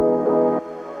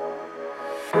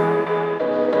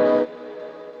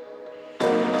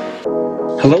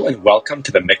Hello and welcome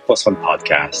to the Mick Plus One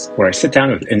podcast, where I sit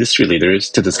down with industry leaders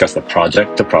to discuss the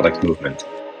project to product movement.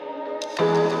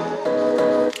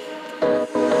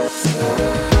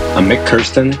 I'm Mick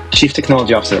Kirsten, Chief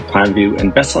Technology Officer at PlanView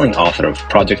and best-selling author of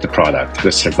Project to Product, How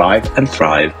to Survive and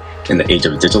Thrive in the Age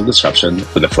of Digital Disruption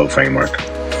with the Flow Framework.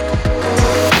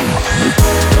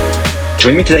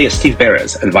 Joining me today is Steve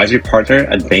Beres, Advisory Partner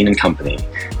at Bain & Company,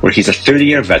 where he's a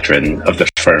 30-year veteran of the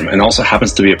firm and also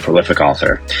happens to be a prolific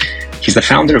author. He's the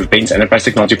founder of Bain's Enterprise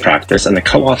Technology Practice and the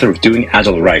co-author of Doing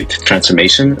Agile Right,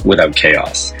 Transformation Without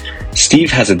Chaos.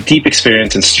 Steve has a deep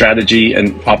experience in strategy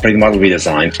and operating model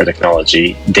redesign for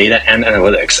technology, data, and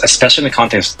analytics, especially in the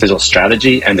context of digital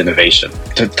strategy and innovation.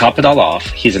 To top it all off,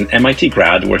 he's an MIT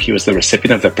grad where he was the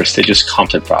recipient of the prestigious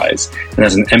Compton Prize and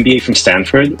has an MBA from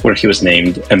Stanford where he was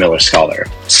named a Miller Scholar.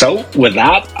 So with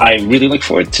that, I really look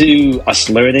forward to us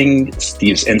learning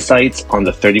Steve's insights on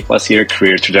the 30-plus year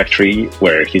career trajectory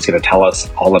where he's going to tell us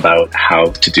all about how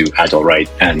to do Agile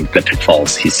right and the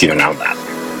pitfalls he's seen around that.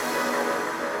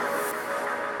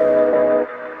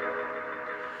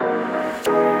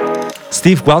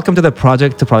 Steve, welcome to the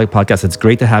Project to Product podcast. It's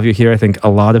great to have you here. I think a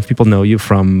lot of people know you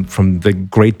from the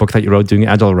great book that you wrote, Doing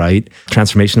Agile Right,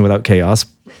 Transformation Without Chaos.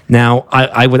 Now,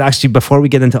 I would actually, before we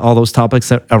get into all those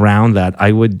topics around that,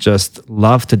 I would just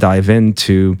love to dive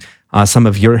into some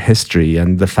of your history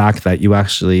and the fact that you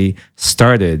actually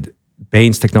started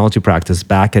Bain's technology practice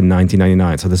back in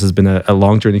 1999. So this has been a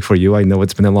long journey for you. I know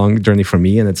it's been a long journey for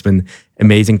me, and it's been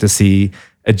amazing to see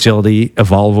agility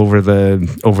evolve over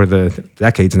the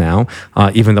decades now,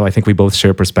 even though I think we both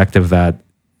share a perspective that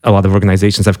a lot of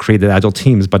organizations have created agile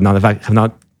teams, but have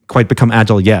not quite become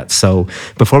agile yet. So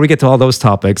before we get to all those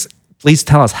topics, please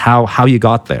tell us how you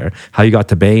got there, how you got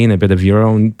to Bain, a bit of your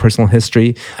own personal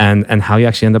history, and how you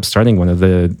actually end up starting one of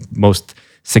the most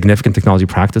significant technology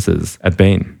practices at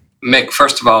Bain. Mick,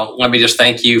 first of all, let me just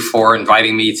thank you for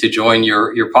inviting me to join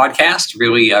your podcast.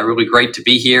 Really great to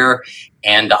be here.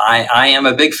 And I am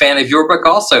a big fan of your book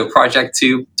also, Project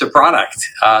to Product.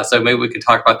 So maybe we can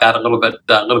talk about that a little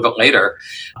bit later.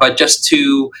 But just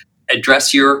to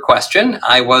address your question,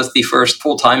 I was the first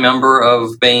full-time member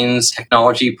of Bain's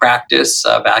technology practice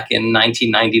back in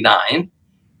 1999.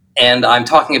 And I'm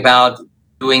talking about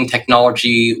doing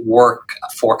technology work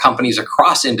for companies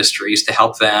across industries to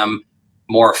help them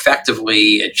more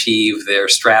effectively achieve their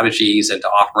strategies and to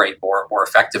operate more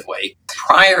effectively.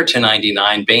 Prior to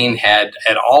 99, Bain had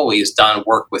always done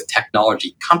work with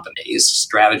technology companies,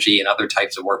 strategy and other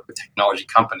types of work with technology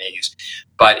companies,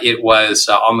 but it was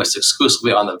almost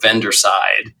exclusively on the vendor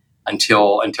side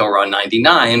until around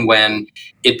 99, when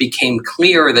it became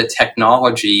clear that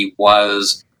technology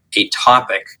was a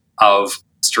topic of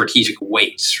strategic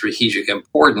weight, strategic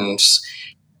importance,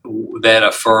 that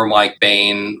a firm like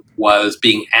Bain was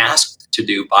being asked to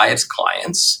do by its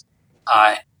clients.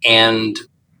 And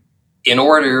in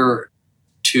order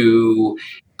to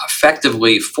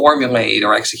effectively formulate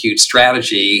or execute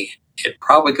strategy, it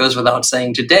probably goes without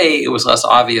saying today, it was less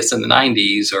obvious in the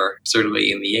 90s or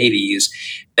certainly in the 80s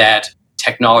that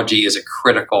technology is a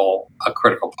critical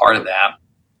part of that.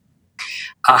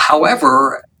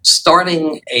 However,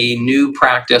 starting a new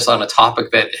practice on a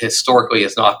topic that historically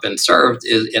has not been served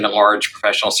in a large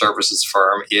professional services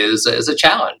firm is a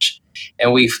challenge.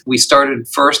 And we started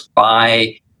first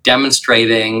by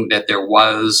demonstrating that there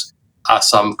was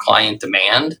some client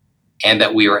demand and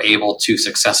that we were able to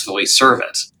successfully serve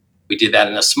it. We did that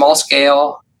in a small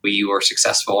scale. We were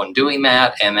successful in doing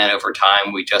that. And then over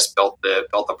time, we just built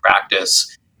the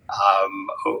practice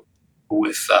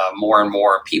with more and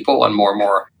more people and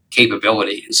more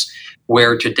capabilities,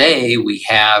 where today we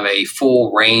have a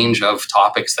full range of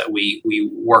topics that we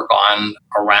work on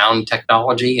around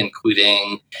technology,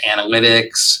 including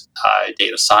analytics,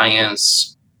 data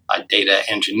science, data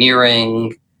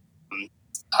engineering,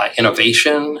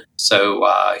 innovation, so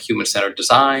human-centered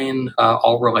design,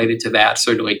 all related to that,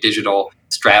 certainly digital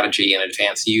strategy and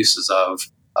advanced uses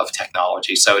of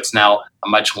technology. So it's now a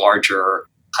much larger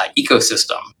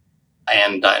ecosystem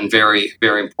and very,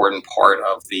 very important part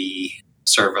of the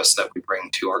service that we bring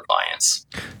to our clients.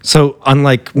 So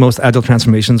unlike most agile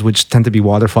transformations, which tend to be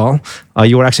waterfall,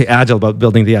 you were actually agile about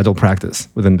building the agile practice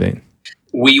within Bain.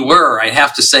 We were. I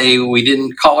have to say we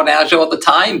didn't call it agile at the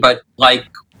time, but like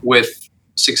with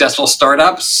successful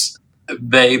startups,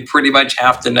 they pretty much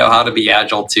have to know how to be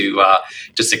agile to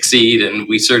succeed. And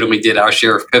we certainly did our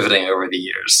share of pivoting over the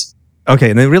years.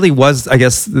 Okay. And it really was, I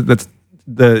guess,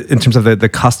 in terms of the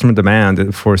customer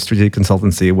demand for strategic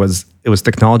consultancy, it was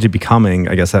technology becoming,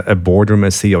 I guess, a boardroom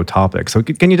SEO topic. So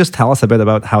can you just tell us a bit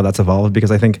about how that's evolved?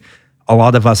 Because I think a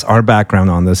lot of us, our background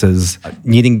on this is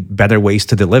needing better ways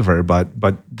to deliver. But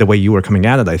the way you were coming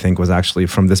at it, I think, was actually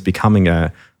from this becoming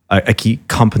a key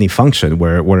company function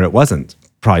where it wasn't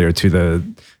prior to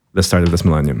the start of this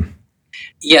millennium.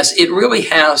 Yes, it really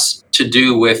has to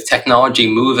do with technology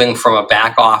moving from a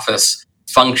back office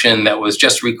function that was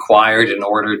just required in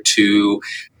order to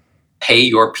pay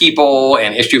your people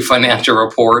and issue financial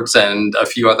reports and a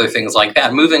few other things like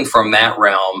that, moving from that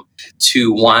realm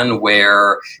to one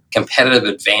where competitive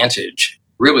advantage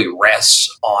really rests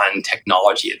on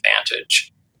technology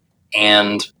advantage.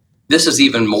 And this is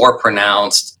even more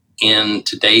pronounced in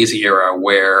today's era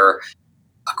where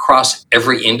across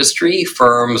every industry,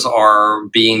 firms are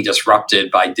being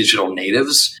disrupted by digital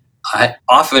natives.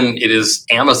 Often it is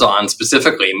Amazon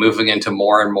specifically moving into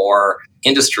more and more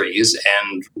industries,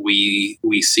 and we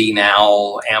see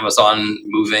now Amazon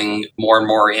moving more and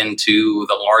more into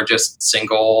the largest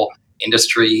single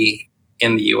industry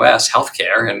in the U.S.,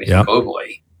 healthcare, and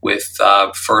globally. With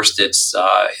first its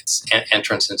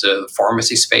entrance into the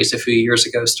pharmacy space a few years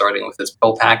ago, starting with its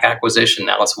PillPack acquisition.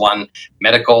 Now it's One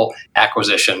Medical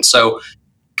acquisition. So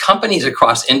companies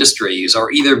across industries are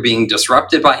either being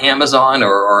disrupted by Amazon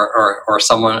or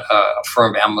someone, a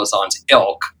firm of Amazon's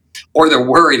ilk, or they're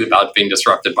worried about being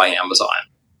disrupted by Amazon.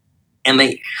 And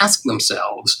they ask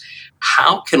themselves,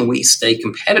 how can we stay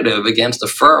competitive against a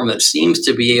firm that seems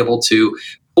to be able to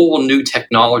pull new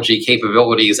technology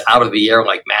capabilities out of the air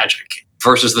like magic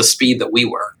versus the speed that we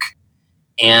work?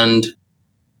 And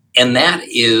that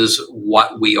is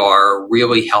what we are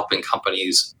really helping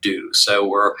companies do. So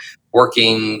we're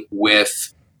working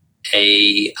with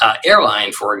a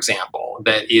airline, for example,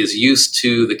 that is used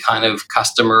to the kind of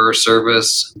customer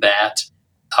service that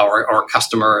or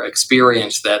customer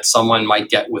experience that someone might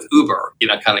get with Uber,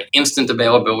 kind of instant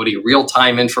availability,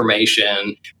 real-time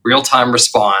information, real-time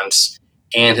response.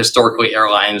 And historically,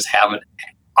 airlines haven't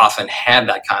often had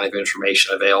that kind of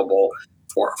information available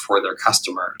for their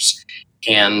customers.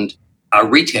 And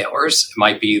retailers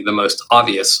might be the most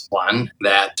obvious one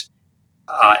that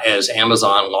as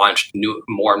Amazon launched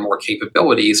more and more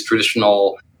capabilities,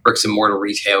 traditional bricks and mortar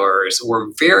retailers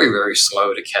were very, very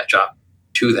slow to catch up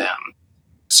to them.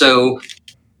 So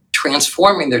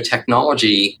transforming their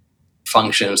technology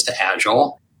functions to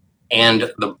Agile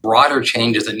and the broader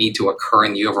changes that need to occur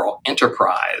in the overall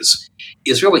enterprise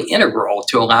is really integral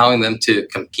to allowing them to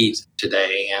compete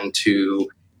today and to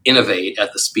innovate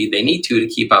at the speed they need to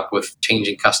keep up with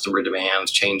changing customer demands,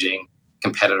 changing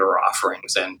competitor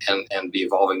offerings, and the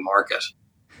evolving market.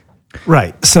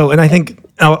 Right. So, and I think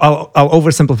I'll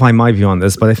oversimplify my view on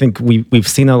this, but I think we've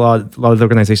seen a lot of the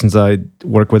organizations I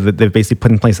work with, they've basically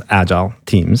put in place agile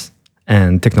teams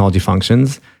and technology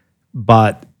functions.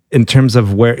 But in terms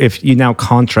of if you now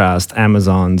contrast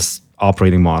Amazon's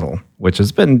operating model, which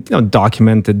has been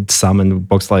documented some in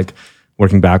books like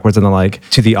Working Backwards and the like,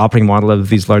 to the operating model of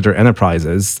these larger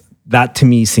enterprises, that to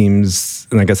me seems,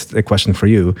 and I guess a question for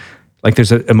you, like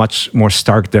there's a much more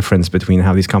stark difference between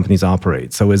how these companies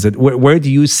operate. So is it, where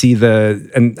do you see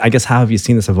and I guess how have you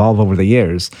seen this evolve over the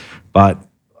years? But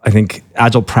I think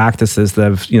agile practices that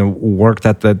have worked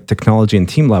at the technology and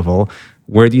team level,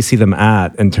 where do you see them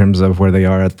at in terms of where they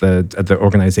are at the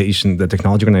organization, the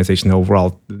technology organization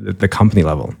overall, the company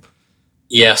level?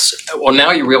 Yes. Well, now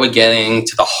you're really getting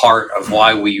to the heart of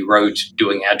why we wrote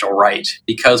Doing Agile Right,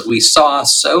 because we saw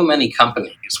so many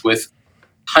companies with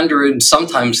hundreds,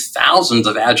 sometimes thousands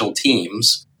of agile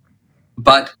teams,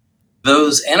 but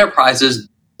those enterprises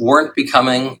weren't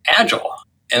becoming agile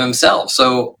in themselves.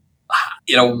 So,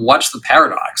 what's the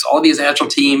paradox? All these agile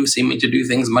teams seeming to do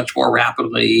things much more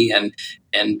rapidly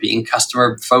and being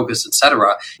customer focused, et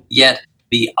cetera. Yet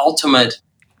the ultimate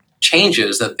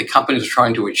changes that the companies are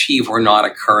trying to achieve were not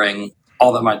occurring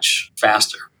all that much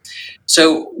faster.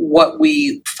 So what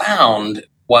we found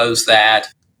was that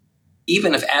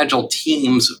even if agile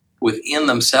teams within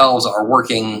themselves are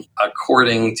working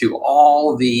according to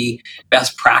all the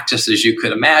best practices you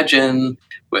could imagine,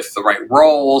 with the right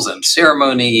roles and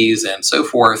ceremonies and so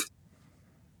forth,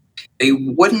 they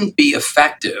wouldn't be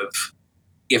effective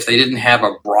if they didn't have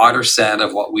a broader set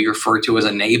of what we refer to as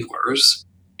enablers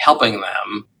helping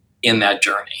them in that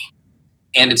journey.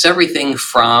 And it's everything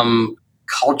from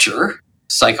culture,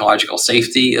 psychological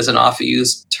safety is an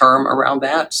often-used term around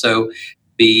that. So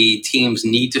the teams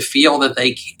need to feel that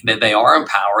they are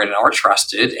empowered and are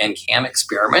trusted and can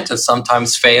experiment and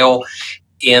sometimes fail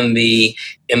in the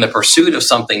pursuit of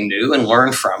something new and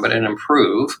learn from it and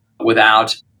improve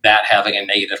without that having a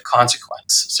negative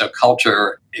consequence. So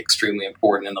culture, extremely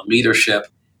important, and the leadership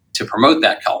to promote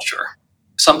that culture.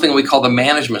 Something we call the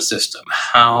management system,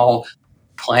 how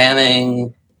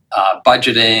planning,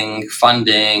 budgeting,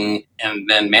 funding, and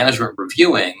then management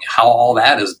reviewing how all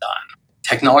that is done.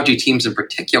 Technology teams in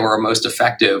particular are most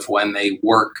effective when they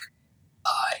work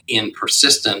in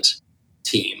persistent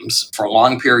teams for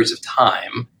long periods of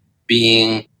time,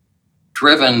 being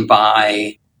driven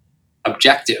by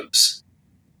objectives,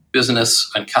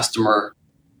 business and customer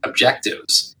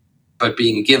objectives, but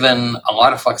being given a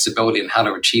lot of flexibility in how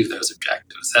to achieve those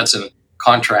objectives. That's in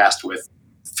contrast with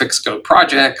fixed scope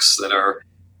projects that are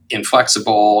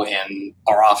inflexible and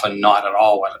are often not at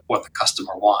all what the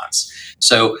customer wants.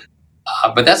 So,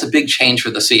 but that's a big change for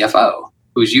the CFO,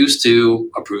 who's used to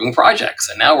approving projects.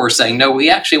 And now we're saying, no, we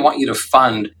actually want you to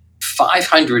fund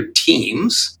 500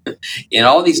 teams in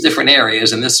all these different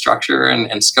areas in this structure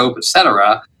and scope, et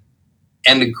cetera,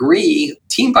 and agree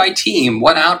team by team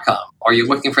what outcome are you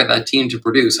looking for that team to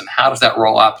produce, and how does that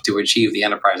roll up to achieve the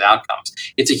enterprise outcomes.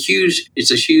 It's a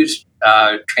huge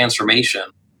transformation,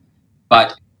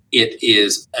 but it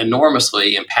is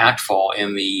enormously impactful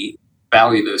in the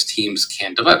value those teams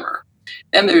can deliver.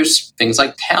 Then there's things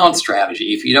like talent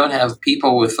strategy. If you don't have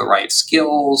people with the right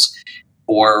skills,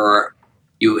 or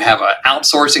you have an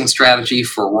outsourcing strategy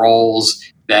for roles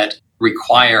that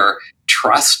require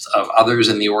trust of others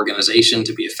in the organization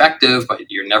to be effective, but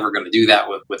you're never going to do that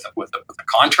with a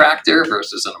contractor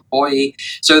versus an employee.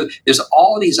 So there's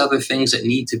all these other things that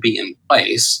need to be in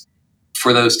place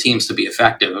for those teams to be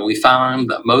effective. And we found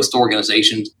that most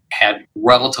organizations had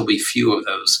relatively few of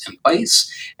those in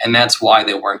place, and that's why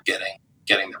they weren't getting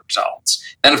the results.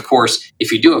 Then, of course,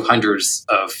 if you do have hundreds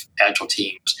of agile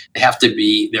teams,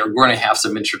 they're going to have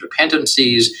some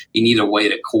interdependencies. You need a way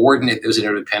to coordinate those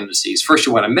interdependencies. First,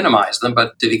 you want to minimize them,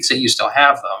 but to the extent you still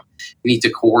have them, you need to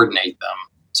coordinate them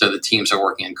so the teams are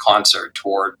working in concert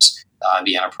towards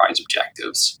the enterprise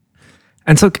objectives.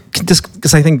 And so, just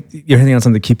because I think you're hitting on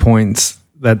some of the key points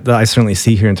that I certainly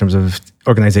see here in terms of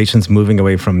organizations moving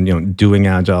away from doing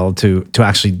agile to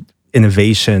actually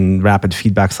innovation, rapid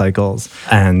feedback cycles,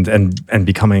 and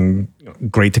becoming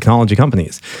great technology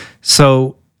companies.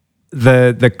 So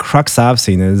the crux I've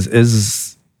seen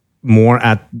is more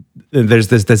at, there's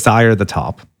this desire at the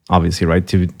top, obviously, right,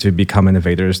 to become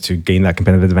innovators, to gain that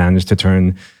competitive advantage, to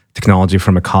turn technology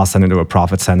from a cost center to a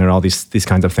profit center, all these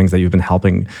kinds of things that you've been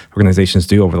helping organizations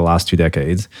do over the last 2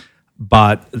 decades.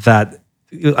 But that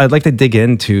I'd like to dig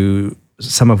into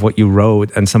some of what you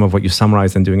wrote and some of what you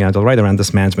summarized in Doing Agile Right around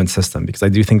this management system, because I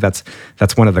do think that's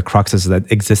one of the cruxes,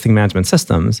 that existing management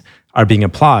systems are being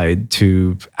applied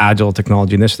to agile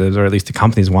technology initiatives, or at least to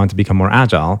companies wanting to become more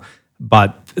agile.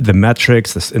 But the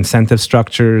metrics, the incentive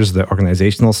structures, the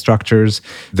organizational structures,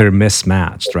 they're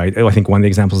mismatched, right? I think one of the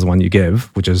examples is the one you give,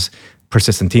 which is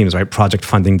persistent teams, right? Project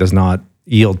funding does not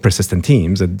yield persistent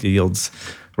teams. It yields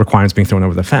requirements being thrown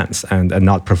over the fence and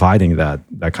not providing that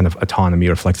kind of autonomy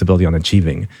or flexibility on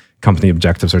achieving company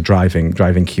objectives or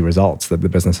driving key results that the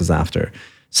business is after.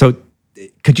 So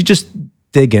could you just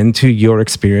dig into your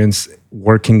experience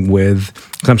working with,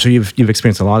 because I'm sure you've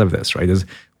experienced a lot of this, right? Is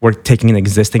we're taking an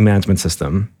existing management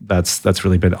system that's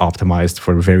really been optimized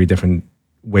for very different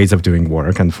ways of doing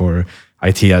work and for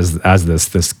IT as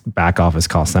this back office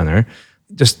cost center.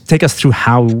 Just take us through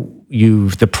how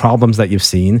the problems that you've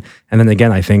seen. And then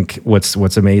again, I think what's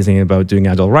amazing about Doing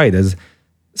Agile Right is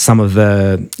some of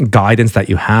the guidance that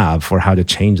you have for how to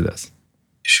change this.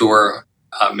 Sure,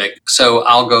 Mick. So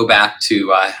I'll go back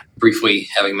to briefly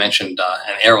having mentioned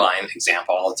an airline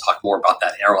example. I'll talk more about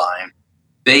that airline.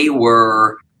 They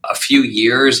were a few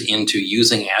years into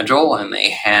using Agile, and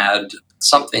they had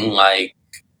something like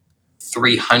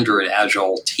 300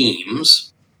 Agile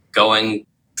teams going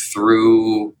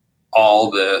through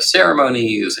all the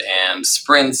ceremonies and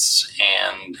sprints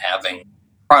and having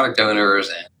product owners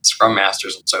and scrum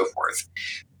masters and so forth.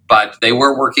 But they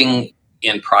were working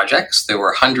in projects. There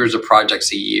were hundreds of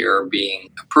projects a year being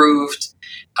approved.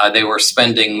 They were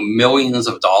spending millions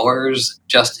of dollars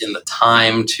just in the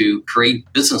time to create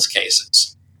business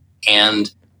cases.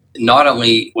 And not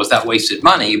only was that wasted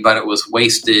money, but it was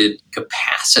wasted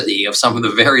capacity of some of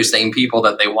the very same people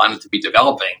that they wanted to be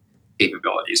developing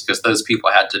capabilities, because those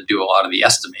people had to do a lot of the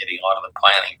estimating, a lot of the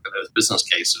planning for those business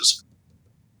cases.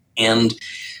 And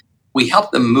we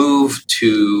helped them move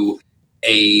to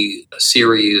a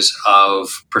series of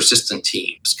persistent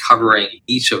teams covering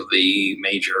each of the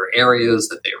major areas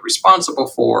that they are responsible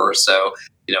for. So,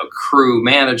 crew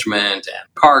management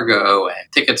and cargo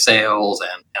and ticket sales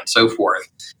and so forth,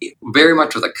 very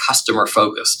much with a customer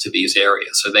focus to these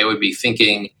areas. So they would be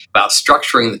thinking about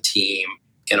structuring the team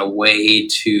in a way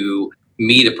to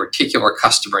meet a particular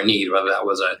customer need, whether that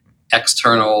was an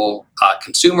external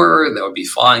consumer that would be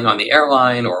flying on the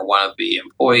airline, or one of the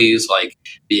employees, like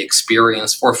the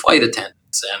experience for flight attendants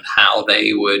and how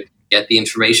they would get the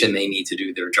information they need to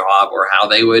do their job, or how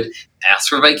they would ask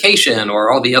for vacation,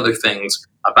 or all the other things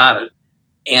about it.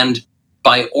 And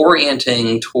by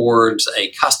orienting towards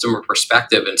a customer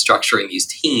perspective and structuring these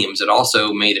teams, it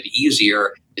also made it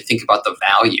easier to think about the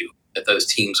value that those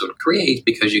teams would create,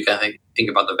 because you can think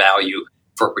about the value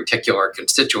for a particular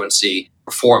constituency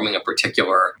performing a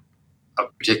particular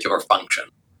function.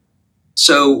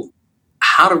 So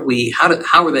how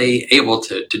were they able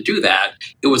to do that?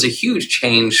 It was a huge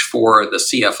change for the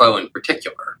CFO in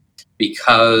particular,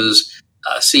 because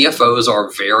CFOs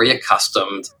are very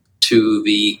accustomed to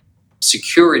the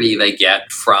security they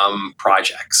get from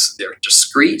projects. They're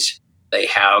discrete. They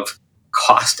have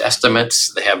cost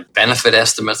estimates. They have benefit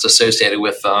estimates associated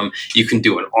with them. You can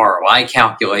do an ROI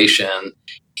calculation,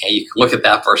 and you can look at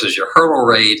that versus your hurdle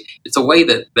rate. It's a way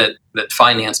that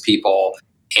finance people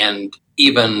and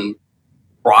even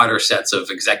broader sets of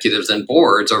executives and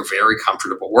boards are very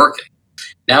comfortable working.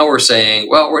 Now we're saying,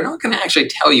 well, we're not going to actually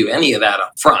tell you any of that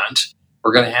up front.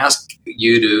 We're going to ask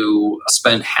you to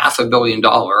spend $500 million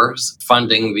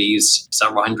funding these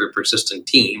several hundred persistent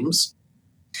teams.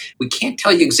 We can't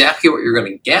tell you exactly what you're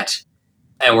going to get,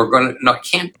 and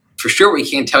for sure we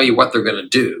can't tell you what they're going to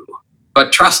do.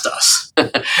 But trust us.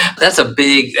 That's a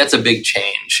big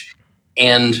change.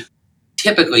 And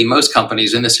typically, most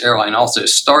companies in this airline also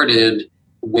started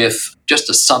with just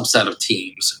a subset of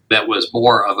teams that was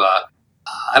more of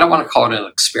I don't want to call it an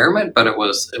experiment, but it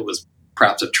was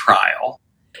perhaps a trial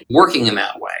working in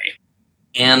that way.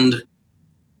 And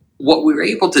what we were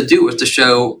able to do was to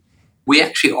show we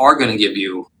actually are going to give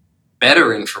you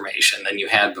better information than you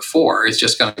had before. It's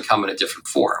just going to come in a different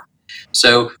form.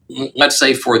 So let's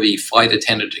say for the flight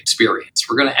attendant experience,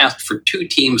 we're going to ask for 2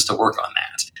 teams to work on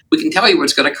that. We can tell you what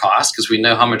it's going to cost because we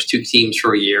know how much 2 teams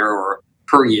for a year or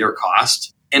per year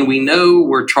cost. And we know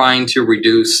we're trying to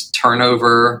reduce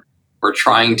turnover. We're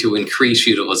trying to increase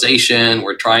utilization.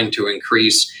 We're trying to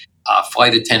increase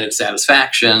flight attendant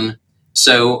satisfaction.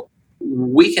 So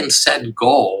we can set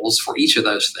goals for each of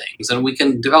those things, and we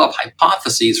can develop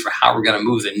hypotheses for how we're going to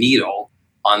move the needle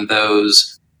on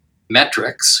those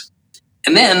metrics.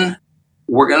 And then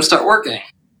we're going to start working.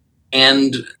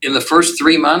 And in the first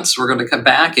 3 months, we're going to come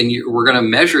back and we're going to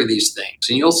measure these things.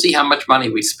 And you'll see how much money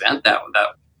we spent. That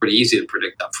pretty easy to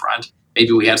predict up front.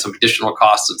 Maybe we had some additional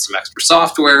costs and some extra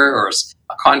software or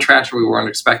a contractor we weren't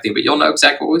expecting, but you'll know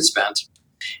exactly what we spent.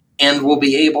 And we'll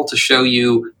be able to show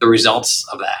you the results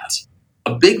of that.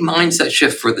 A big mindset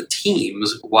shift for the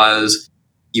teams was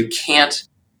you can't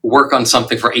work on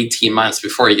something for 18 months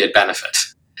before you get benefit.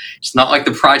 It's not like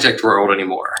the project world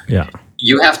anymore. Yeah.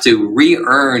 You have to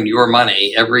re-earn your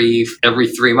money every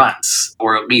 3 months,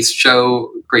 or at least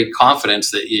show great confidence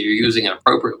that you're using it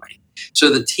appropriately.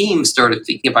 So the team started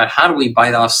thinking about how do we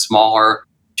bite off smaller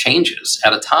changes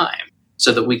at a time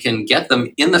so that we can get them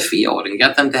in the field and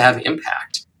get them to have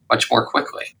impact much more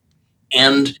quickly.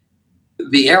 And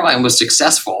the airline was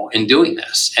successful in doing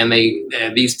this. And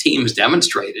these teams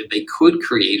demonstrated they could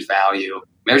create value,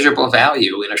 measurable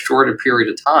value in a shorter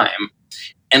period of time.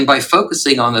 And by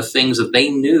focusing on the things that they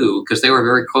knew, because they were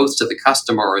very close to the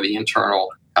customer or the internal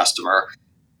customer,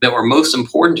 that were most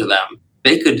important to them,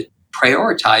 they could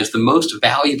prioritize the most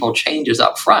valuable changes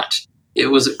up front. It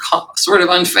was sort of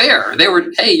unfair. They were,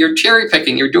 hey, you're cherry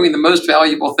picking, you're doing the most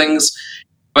valuable things,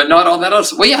 but not all that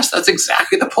else. Well, yes, that's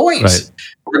exactly the point. Right.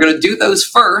 We're going to do those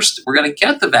first. We're going to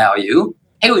get the value.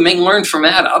 Hey, we may learn from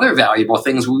that other valuable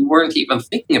things we weren't even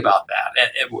thinking about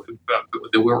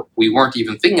we weren't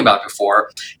even thinking about before.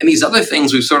 And these other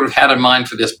things we've sort of had in mind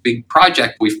for this big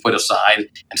project we've put aside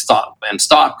and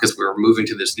stopped because we were moving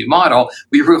to this new model.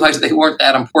 We realized they weren't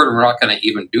that important. We're not going to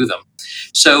even do them.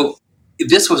 So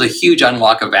this was a huge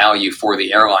unlock of value for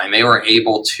the airline. They were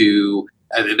able to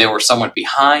they were somewhat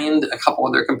behind a couple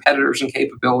of their competitors in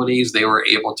capabilities. They were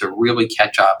able to really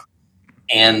catch up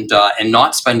and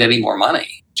not spend any more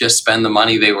money. Just spend the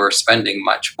money they were spending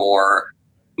much more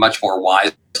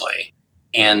wisely.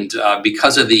 And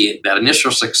because of that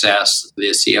initial success, the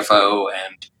CFO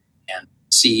and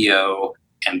CEO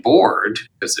and board,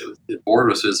 because the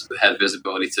board had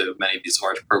visibility to many of these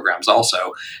large programs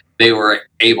also, they were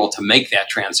able to make that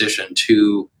transition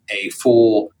to a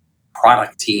full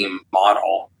product team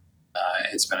model.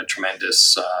 It's been a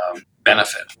tremendous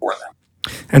benefit for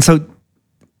them. And so,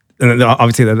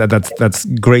 obviously, that's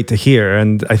great to hear.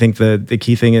 And I think the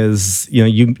key thing is,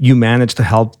 you managed to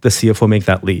help the CFO make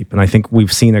that leap. And I think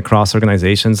we've seen across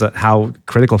organizations that how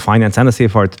critical finance and the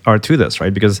CFO are to this,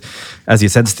 right? Because, as you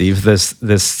said, Steve, this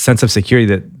sense of security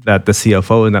that the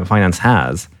CFO and that finance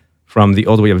has from the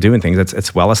old way of doing things.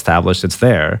 It's well established. It's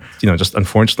there. Just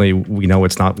unfortunately, we know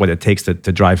it's not what it takes to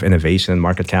drive innovation,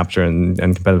 market capture, and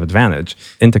competitive advantage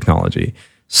in technology.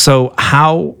 So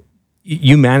how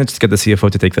you managed to get the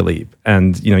CFO to take the leap,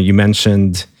 and you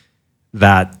mentioned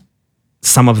that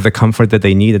some of the comfort that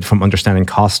they needed from understanding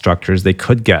cost structures they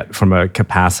could get from a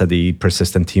capacity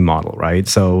persistent team model, right?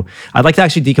 So I'd like to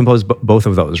actually decompose both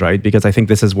of those, right? Because I think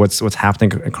this is what's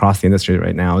happening across the industry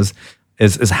right now is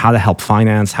how to help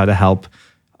finance, how to help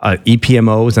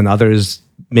EPMOs and others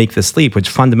make this leap, which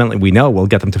fundamentally we know will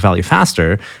get them to value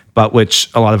faster, but which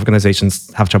a lot of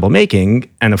organizations have trouble making.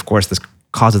 And of course, this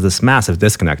causes this massive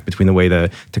disconnect between the way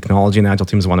the technology and agile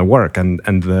teams want to work and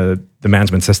the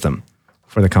management system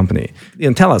for the company.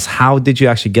 Tell us, how did you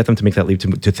actually get them to make that leap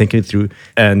to think it through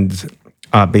and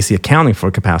basically accounting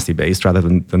for capacity-based rather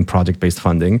than project-based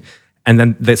funding? And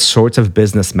then the sorts of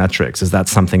business metrics, is that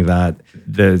something that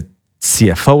the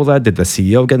CFO led? Did the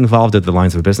CEO get involved? Did the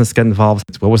lines of business get involved?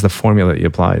 What was the formula that you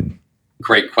applied?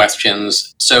 Great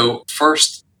questions. So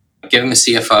first, getting the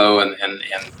CFO and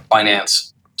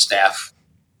finance staff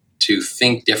to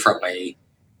think differently,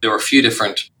 there were a few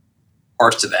different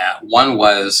parts to that. One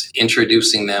was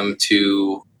introducing them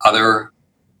to other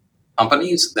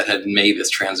companies that had made this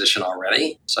transition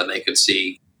already, so they could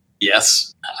see,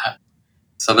 yes,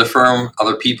 this other firm,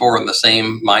 other people are in the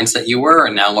same mindset you were,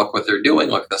 and now look what they're doing,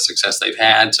 look at the success they've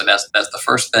had. So that's the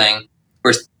first thing. Of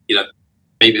course,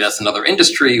 maybe that's another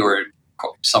industry or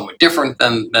somewhat different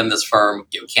than this firm.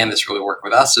 Can this really work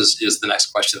with us is the next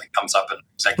question that comes up in the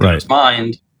executive's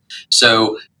mind.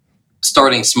 So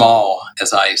starting small,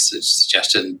 as I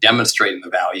suggested, and demonstrating the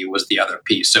value was the other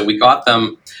piece. So we got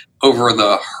them over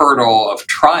the hurdle of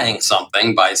trying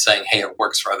something by saying, hey, it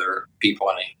works for other people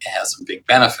and it has some big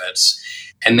benefits.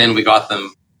 And then we got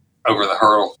them over the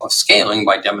hurdle of scaling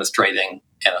by demonstrating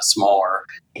in a smaller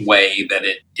way that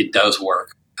it does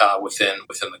work within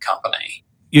the company.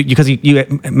 Because you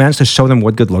managed to show them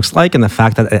what good looks like and the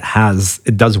fact that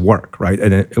it does work, right?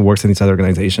 And it works in these other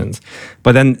organizations.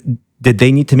 But then did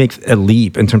they need to make a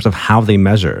leap in terms of how they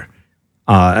measure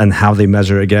and how they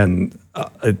measure, again,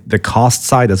 the cost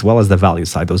side as well as the value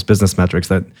side, those business metrics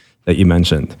that you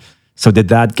mentioned? So did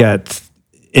that get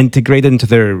integrated into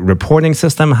their reporting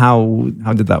system? How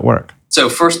did that work? So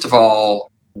first of all,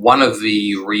 one of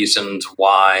the reasons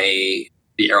why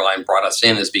the airline brought us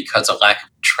in is because of lack of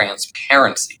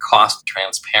transparency, cost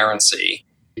transparency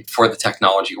for the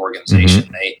technology organization.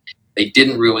 Mm-hmm. They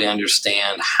didn't really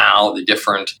understand how the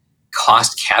different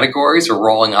cost categories are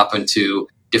rolling up into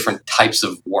different types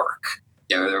of work.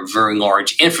 There are very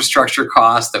large infrastructure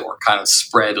costs that were kind of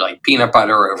spread like peanut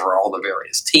butter over all the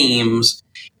various teams,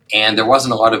 and there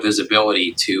wasn't a lot of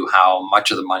visibility to how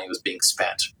much of the money was being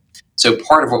spent. So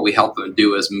part of what we help them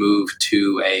do is move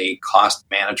to a cost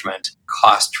management,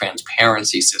 cost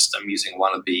transparency system using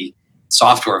one of the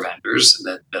software vendors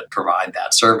that provide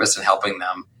that service and helping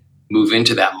them move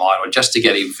into that model just to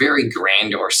get a very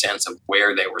granular sense of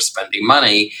where they were spending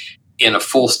money in a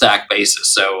full stack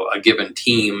basis. So a given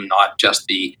team, not just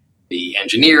the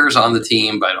engineers on the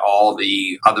team, but all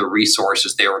the other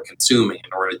resources they were consuming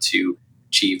in order to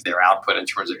achieve their output in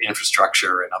terms of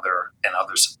infrastructure and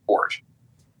other support.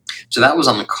 So that was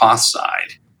on the cost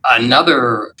side.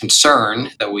 Another concern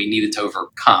that we needed to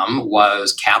overcome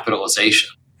was capitalization.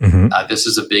 Mm-hmm. This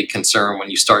is a big concern when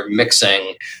you start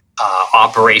mixing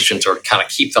operations or kind of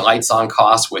keep the lights on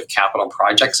costs with capital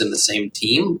projects in the same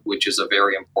team, which is a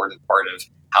very important part of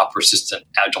how persistent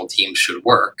agile teams should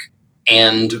work.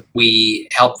 And we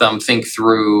help them think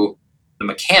through the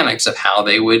mechanics of how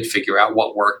they would figure out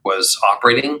what work was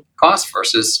operating costs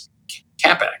versus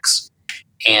CapEx.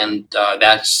 And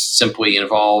that simply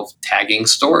involved tagging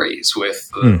stories with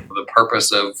the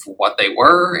purpose of what they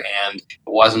were. And it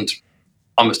wasn't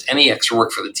almost any extra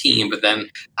work for the team, but then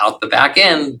out the back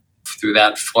end, through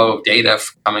that flow of data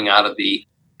coming out of the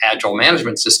agile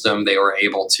management system, they were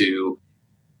able to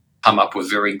come up with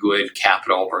very good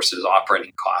capital versus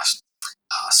operating cost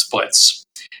splits.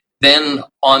 Then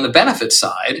on the benefit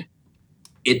side,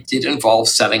 it did involve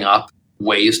setting up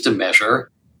ways to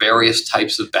measure various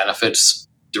types of benefits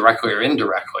directly or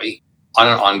indirectly on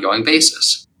an ongoing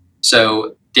basis.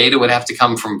 So data would have to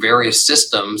come from various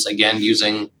systems. Again,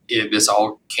 this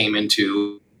all came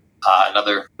into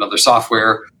another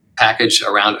software package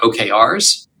around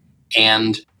OKRs.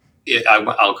 And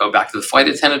I'll go back to the flight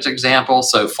attendant example.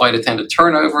 So flight attendant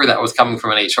turnover, that was coming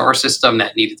from an HR system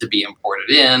that needed to be imported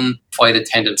in. Flight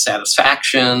attendant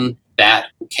satisfaction, that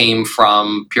came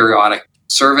from periodic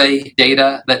survey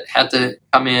data that had to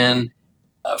come in.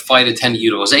 flight attendant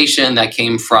utilization that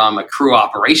came from a crew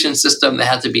operation system that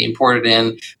had to be imported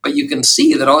in. But you can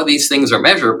see that all these things are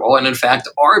measurable and in fact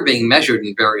are being measured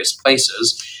in various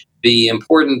places. The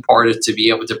important part is to be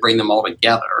able to bring them all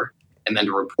together and then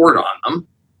to report on them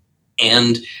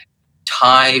and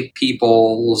tie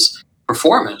people's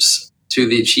performance to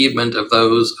the achievement of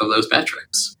those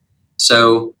metrics.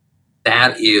 So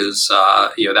that is,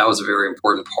 that was a very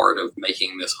important part of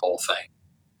making this whole thing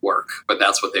work. But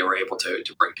that's what they were able to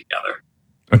bring together.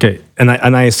 Okay, and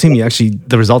I assume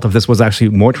the result of this was actually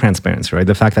more transparency, right?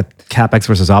 The fact that CapEx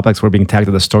versus OpEx were being tagged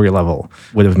at the story level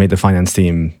would have made the finance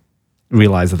team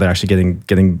realize that they're actually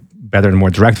getting better and more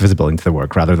direct visibility into the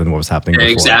work rather than what was happening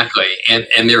before. Exactly.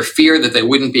 And their fear that they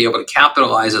wouldn't be able to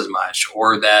capitalize as much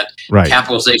or that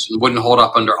capitalization wouldn't hold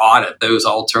up under audit, those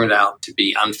all turned out to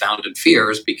be unfounded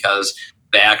fears because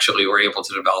they actually were able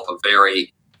to develop a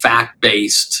very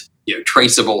fact-based,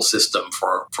 traceable system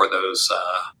for those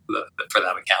for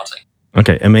that accounting.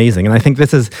 Okay, amazing. And I think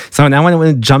this is, so now I want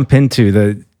to jump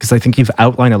into because I think you've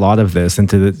outlined a lot of this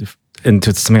into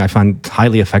something I find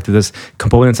highly effective, is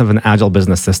components of an agile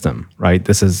business system, right?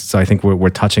 So I think we're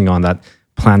touching on that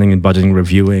planning and budgeting,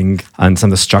 reviewing, and some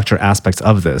of the structure aspects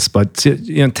of this. But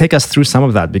take us through some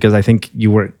of that, because I think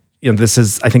this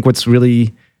is, I think what's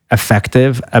really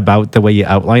effective about the way you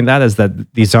outline that is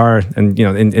that these are, and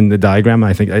in the diagram,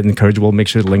 I think I encourage we'll make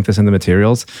sure to link this in the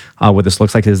materials. What this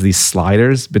looks like is these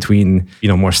sliders between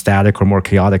more static or more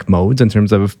chaotic modes in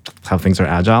terms of how things are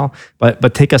agile.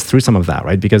 But take us through some of that,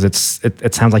 right? Because it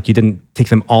sounds like you didn't take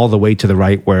them all the way to the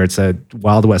right where it's a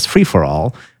Wild West free for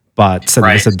all, but so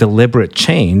there's a deliberate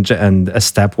change and a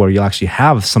step where you'll actually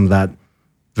have some of that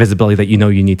visibility that you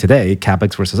need today,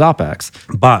 CapEx versus OpEx,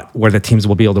 but where the teams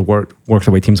will be able to work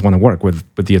the way teams want to work with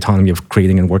the autonomy of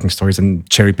creating and working stories and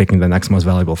cherry picking the next most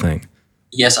valuable thing.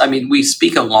 Yes, I mean, we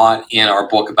speak a lot in our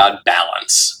book about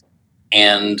balance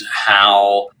and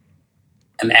how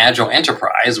an agile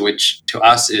enterprise, which to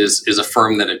us is a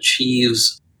firm that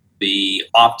achieves the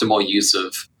optimal use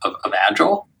of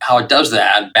agile, how it does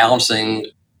that, balancing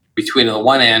between on the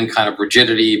one end kind of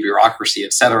rigidity, bureaucracy,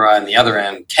 et cetera, and the other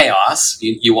end chaos.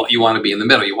 You want to be in the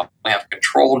middle. You want to have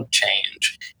controlled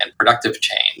change and productive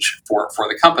change for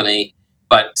the company,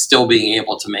 but still being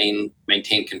able to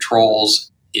maintain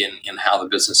controls in how the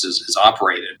business is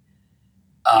operated.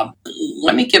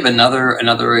 Let me give another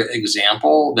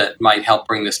example that might help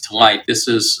bring this to light. This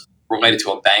is related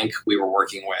to a bank we were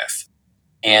working with,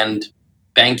 and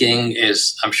banking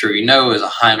is, I'm sure is a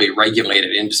highly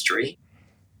regulated industry.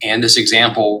 And this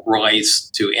example relates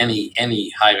to any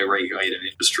highly regulated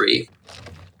industry.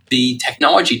 The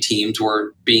technology teams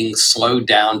were being slowed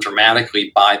down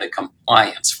dramatically by the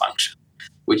compliance function,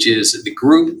 which is the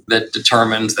group that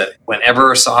determines that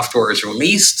whenever software is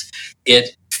released,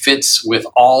 it fits with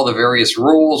all the various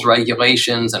rules,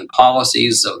 regulations, and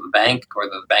policies of the bank or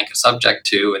the bank is subject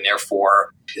to, and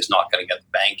therefore is not going to get the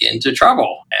bank into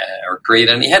trouble or create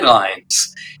any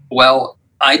headlines. Well,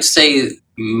 I'd say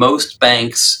most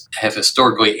banks have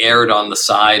historically erred on the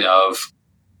side of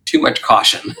too much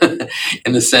caution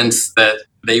in the sense that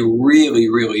they really,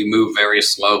 really move very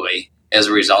slowly as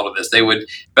a result of this.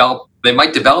 They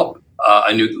might develop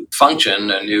a new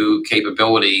function, a new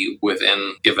capability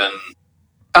within given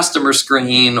customer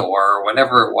screen or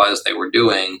whatever it was they were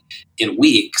doing in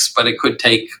weeks, but it could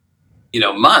take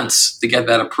months to get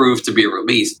that approved to be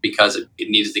released because it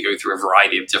needs to go through a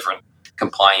variety of different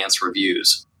compliance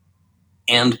reviews.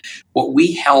 And what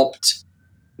we helped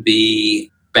the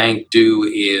bank do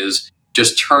is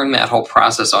just turn that whole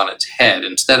process on its head.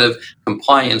 Instead of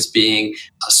compliance being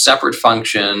a separate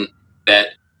function that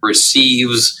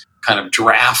receives kind of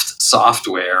draft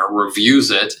software,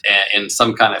 reviews it in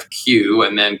some kind of queue,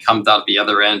 and then comes out the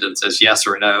other end and says yes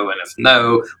or no, and if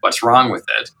no, what's wrong with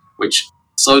it, which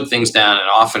slowed things down and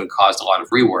often caused a lot of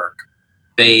rework.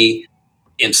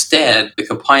 Instead, the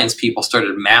compliance people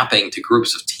started mapping to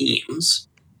groups of teams.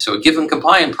 So a given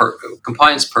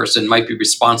compliance person might be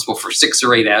responsible for 6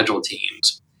 or 8 agile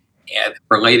teams and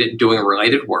doing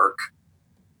related work.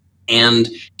 And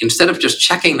instead of just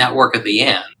checking that work at the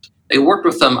end, they worked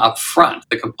with them up front.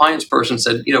 The compliance person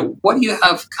said, what do you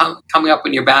have coming up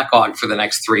in your backlog for the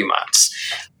next 3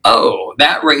 months? Oh,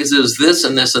 that raises this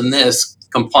and this and this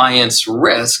compliance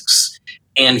risks,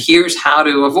 and here's how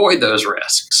to avoid those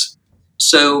risks.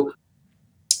 So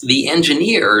the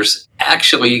engineers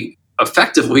actually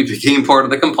effectively became part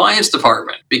of the compliance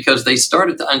department because they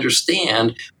started to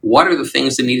understand what are the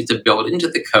things they needed to build into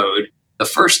the code the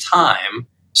first time.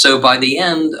 So by the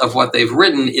end of what they've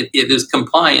written, it is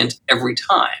compliant every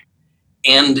time.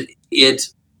 And it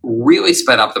really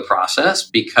sped up the process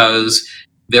because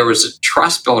there was a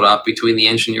trust built up between the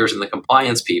engineers and the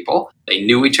compliance people. They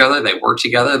knew each other, they worked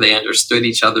together, they understood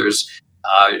each other's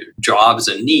jobs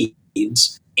and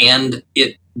needs, and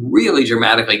it really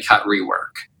dramatically cut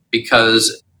rework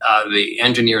because the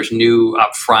engineers knew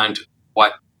up front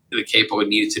what the capable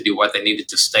needed to do, what they needed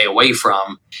to stay away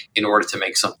from in order to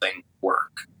make something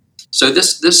work. So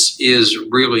this is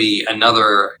really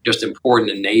another just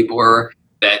important enabler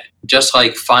that, just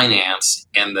like finance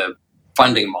and the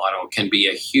funding model can be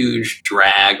a huge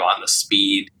drag on the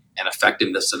speed and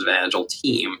effectiveness of an agile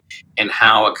team, and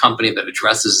how a company that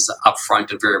addresses this upfront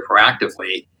and very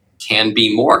proactively can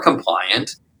be more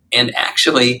compliant. And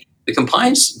actually, the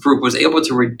compliance group was able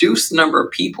to reduce the number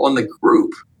of people in the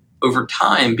group over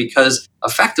time because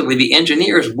effectively the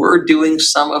engineers were doing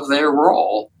some of their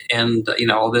role. And,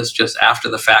 all this just after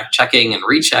the fact checking and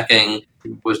rechecking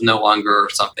was no longer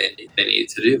something they needed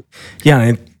to do. Yeah.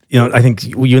 And, I think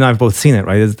you and I have both seen it,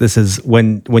 right? This is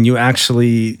when you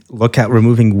actually look at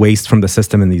removing waste from the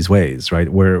system in these ways, right?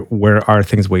 Where are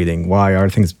things waiting? Why are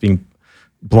things being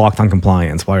blocked on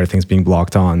compliance? Why are things being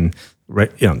blocked on,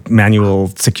 manual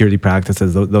security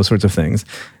practices, those sorts of things?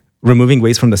 Removing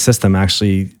waste from the system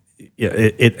actually,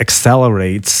 it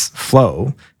accelerates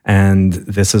flow. And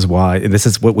this is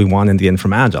what we want in the end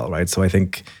from Agile, right? So I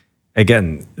think,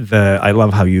 again, I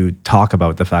love how you talk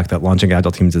about the fact that launching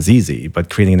Agile teams is easy,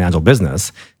 but creating an Agile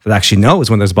business that actually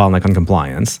knows when there's bottleneck on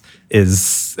compliance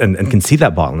and can see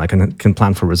that bottleneck and can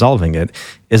plan for resolving it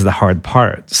is the hard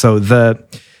part. So the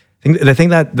thing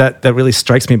that really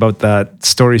strikes me about that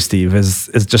story, Steve, is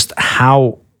just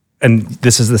how, and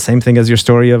this is the same thing as your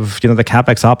story of the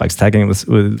CapEx, OpEx,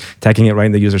 tagging it right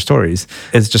in the user stories,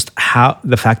 is just how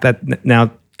the fact that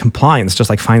now compliance, just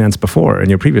like finance before in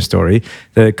your previous story,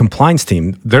 the compliance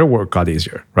team, their work got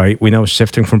easier, right? We know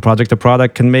shifting from project to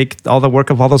product can make all the work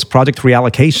of all those project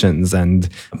reallocations and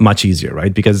much easier,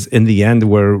 right? Because in the end,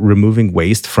 we're removing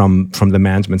waste from the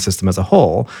management system as a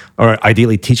whole, or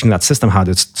ideally teaching that system how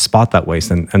to spot that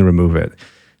waste and remove it.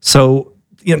 So,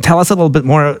 tell us a little bit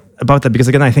more about that, because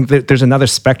again, I think that there's another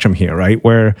spectrum here, right?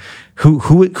 Where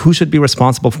who should be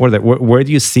responsible for that? Where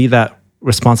do you see that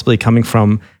responsibility coming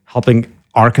from, helping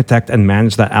architect and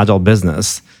manage that Agile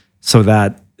business so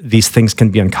that these things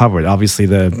can be uncovered? Obviously,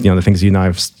 the things you and I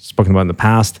have spoken about in the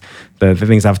past, the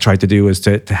things I've tried to do is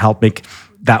to help make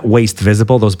that waste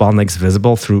visible, those bottlenecks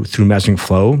visible through measuring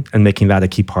flow and making that a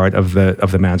key part of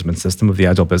the management system, of the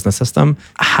Agile business system.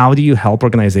 How do you help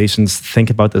organizations think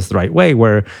about this the right way,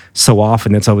 where so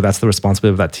often it's, that's the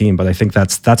responsibility of that team? But I think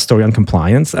that's that story on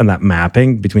compliance and that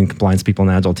mapping between compliance people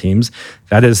and Agile teams,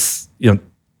 that is,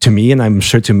 to me, and I'm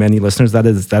sure to many listeners, that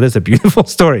is a beautiful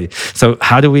story. So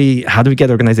how do we get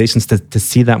organizations to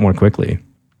see that more quickly?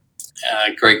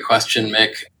 Great question,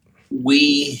 Mick.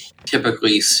 We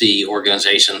typically see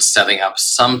organizations setting up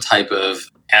some type of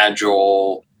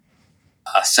Agile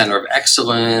center of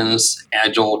excellence,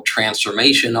 Agile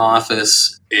transformation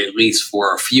office, at least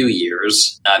for a few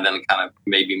years, then it kind of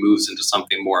maybe moves into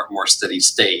something more steady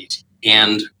state.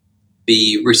 And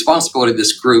the responsibility of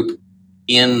this group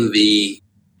in the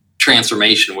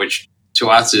transformation, which to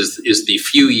us is the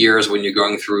few years when you're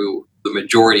going through the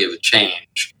majority of a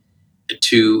change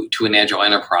to an Agile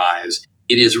enterprise,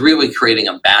 it is really creating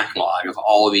a backlog of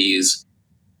all of these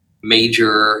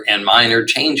major and minor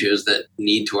changes that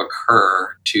need to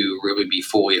occur to really be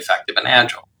fully effective in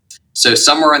Agile. So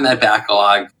somewhere in that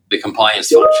backlog, the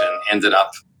compliance function ended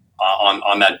up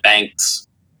on that bank's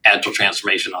Agile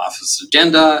transformation office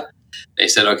agenda. They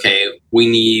said, okay,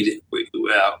 we're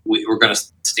going to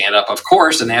stand up, of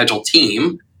course, an Agile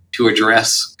team to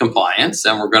address compliance,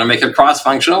 and we're going to make it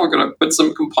cross-functional. We're going to put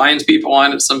some compliance people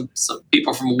on it, some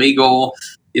people from legal,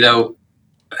 a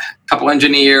couple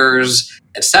engineers,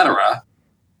 etc.,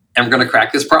 and we're going to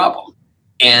crack this problem.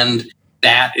 And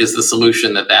that is the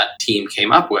solution that team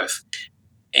came up with.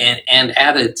 And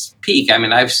at its peak, I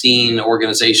mean, I've seen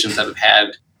organizations that have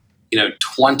had,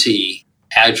 20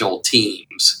 Agile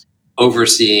teams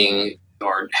overseeing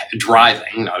or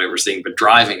driving, not overseeing, but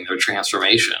driving their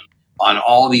transformation on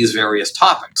all these various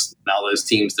topics. Now, those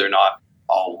teams, they're not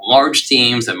all large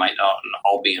teams that might not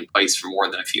all be in place for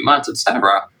more than a few months,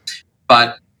 etc.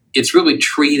 But it's really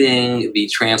treating the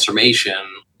transformation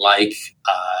like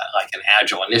an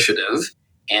Agile initiative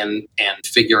and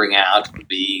figuring out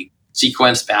the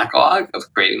sequence backlog of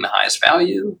creating the highest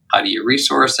value. How do you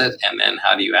resource it, and then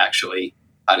how do you execute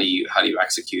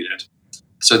it?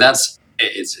 So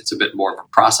it's a bit more of a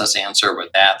process answer, but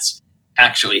that's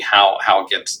actually how it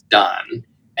gets done.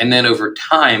 And then over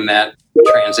time, that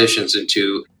transitions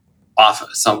into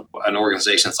an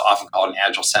organization that's often called an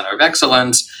Agile Center of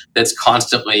Excellence that's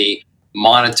constantly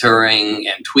monitoring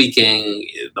and tweaking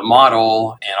the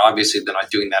model. And obviously they're not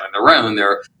doing that on their own.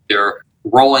 They're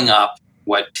rolling up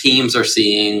what teams are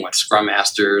seeing, what Scrum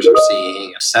Masters are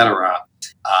seeing, et cetera,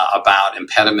 about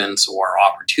impediments or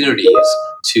opportunities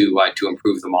to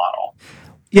improve the model.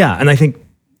 Yeah, and I think,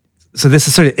 so this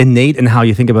is sort of innate in how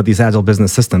you think about these agile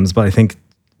business systems, but I think,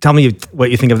 tell me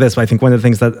what you think of this, but I think one of the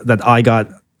things that I got,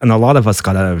 and a lot of us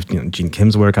got out of Gene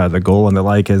Kim's work, out of the goal and the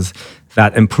like, is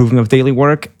that improvement of daily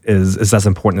work is as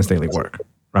important as daily work,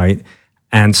 right?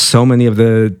 And so many of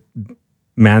the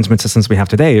management systems we have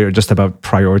today are just about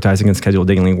prioritizing and scheduling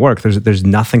daily work. There's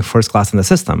nothing first class in the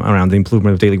system around the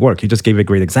improvement of daily work. You just gave a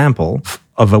great example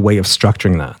of a way of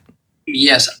structuring that.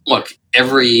 Yes, look,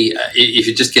 if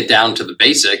you just get down to the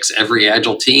basics, every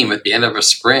agile team at the end of a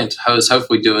sprint is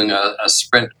hopefully doing a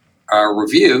sprint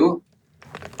review,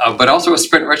 but also a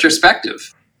sprint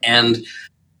retrospective. And,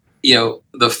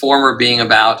 the former being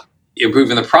about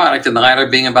improving the product and the latter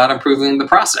being about improving the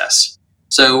process.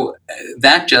 So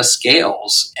that just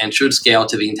scales and should scale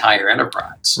to the entire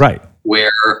enterprise. Right.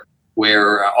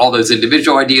 Where all those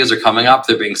individual ideas are coming up,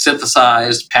 they're being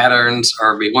synthesized, patterns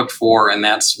are being looked for, and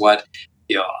that's what,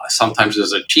 sometimes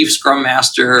there's a chief scrum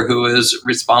master who is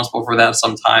responsible for that.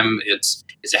 Sometimes it's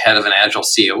a head of an agile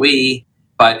COE.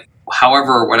 But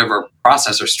however, whatever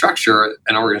process or structure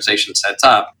an organization sets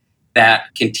up,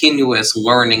 that continuous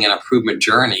learning and improvement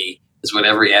journey is what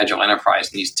every agile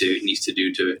enterprise needs to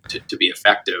do to be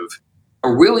effective. A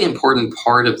really important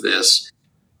part of this,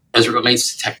 as it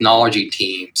relates to technology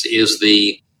teams, is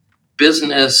the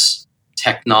business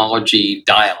technology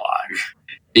dialogue,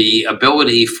 the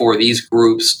ability for these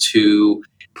groups to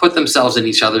put themselves in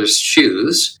each other's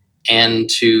shoes and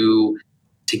to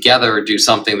together do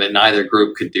something that neither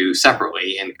group could do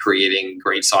separately in creating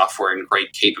great software and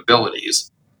great capabilities.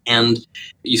 And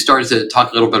you started to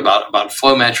talk a little bit about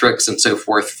flow metrics and so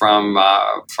forth from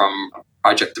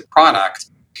project to product.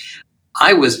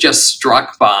 I was just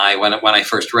struck by, when I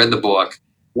first read the book,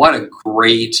 what a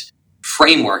great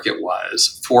framework it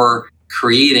was for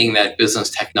creating that business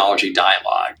technology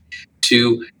dialogue,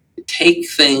 to take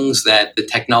things that the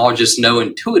technologists know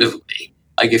intuitively.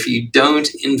 Like, if you don't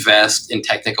invest in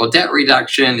technical debt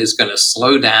reduction, it's going to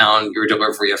slow down your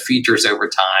delivery of features over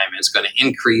time. It's going to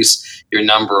increase your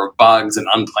number of bugs and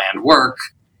unplanned work.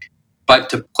 But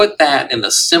to put that in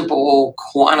a simple,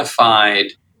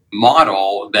 quantified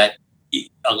model that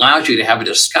allows you to have a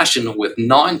discussion with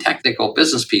non-technical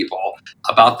business people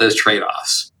about those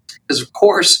trade-offs. Because, of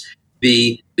course,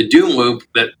 the doom loop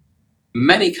that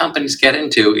many companies get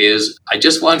into is, I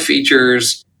just want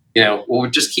features, we'll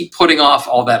just keep putting off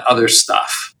all that other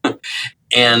stuff.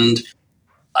 And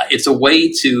it's a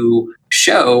way to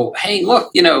show, hey,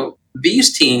 look,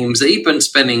 these teams, they've been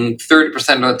spending 30%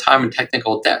 of the time in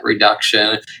technical debt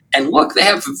reduction. And look, they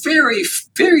have very,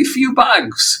 very few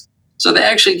bugs. So they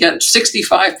actually get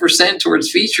 65%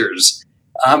 towards features.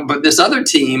 But this other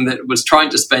team that was trying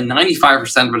to spend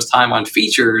 95% of its time on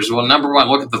features, well, number one,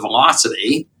 look at the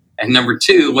velocity. And number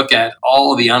two, look at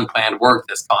all the unplanned work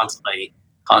that's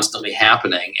constantly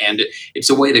happening. And it's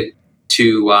a way to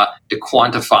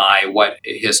quantify what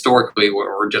historically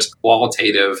were just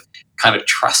qualitative kind of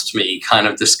trust me kind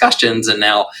of discussions. And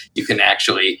now you can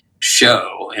actually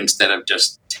show instead of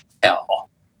just tell.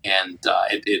 And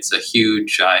it's a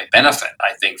huge benefit,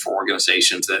 I think, for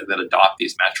organizations that adopt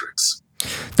these metrics.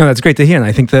 No, that's great to hear. And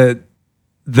I think that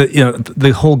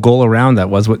the whole goal around that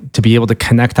was to be able to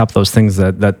connect up those things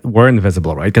that were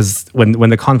invisible, right? Because when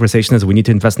the conversation is we need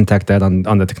to invest in tech debt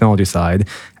on the technology side,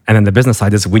 and then the business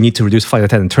side is we need to reduce flight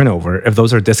attendant turnover. If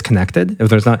those are disconnected,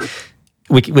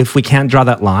 if we can't draw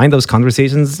that line, those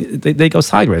conversations they go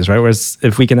sideways, right? Whereas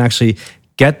if we can actually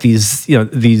get these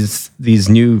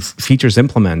new features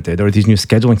implemented, or these new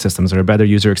scheduling systems, or a better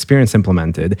user experience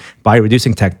implemented by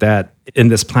reducing tech debt in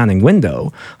this planning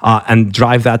window, and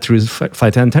drive that through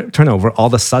flight attendant turnover, all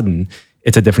of a sudden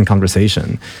it's a different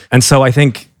conversation. And so I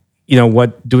think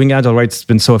what doing Agile Right's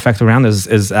been so effective around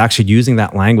is actually using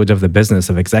that language of the business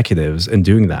of executives and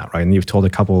doing that, right? And you've told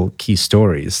a couple key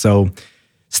stories. So,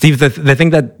 Steve, the thing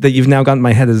that you've now got in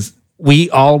my head is we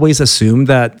always assume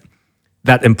that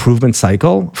improvement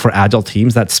cycle for agile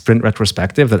teams, that sprint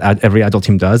retrospective that every agile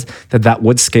team does, that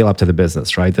would scale up to the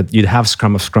business, right? That you'd have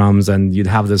scrum of scrums and you'd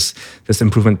have this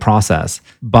improvement process.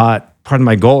 But part of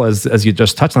my goal is, as you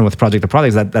just touched on with project to product,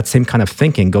 is that same kind of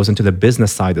thinking goes into the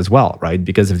business side as well, right?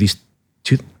 Because if these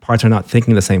two parts are not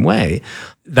thinking the same way,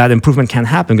 that improvement can't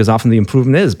happen, because often the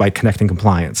improvement is by connecting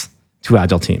compliance to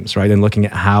agile teams, right? And looking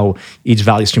at how each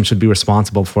value stream should be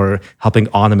responsible for helping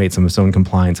automate some of its own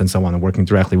compliance and so on, and working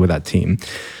directly with that team.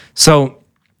 So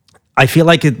I feel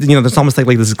like there's almost like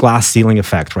this glass ceiling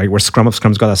effect, right? Where Scrum of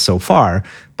Scrum's got us so far,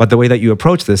 but the way that you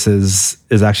approach this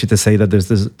is actually to say that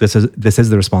this is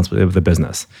the responsibility of the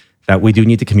business. That we do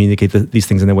need to communicate these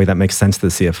things in a way that makes sense to the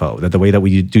CFO. That the way that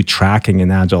we do tracking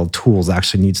in Agile tools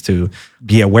actually needs to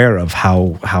be aware of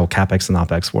how CapEx and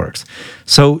OpEx works.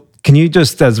 So can you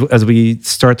just, as we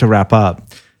start to wrap up,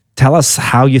 tell us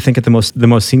how you think at the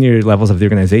most senior levels of the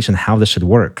organization how this should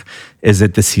work? Is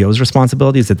it the CEO's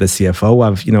responsibility? Is it the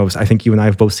CFO? I think you and I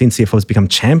have both seen CFOs become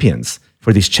champions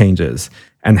for these changes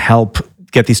and help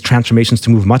get these transformations to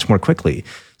move much more quickly.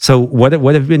 So what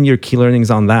have been your key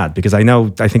learnings on that? Because I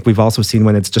think we've also seen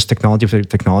when it's just technology for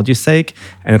technology's sake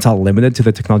and it's all limited to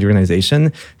the technology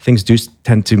organization, things do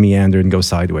tend to meander and go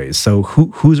sideways. So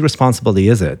whose responsibility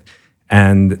is it?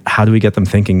 And how do we get them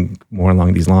thinking more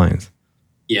along these lines?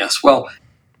 Yes, well,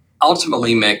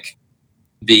 ultimately, Mick,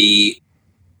 the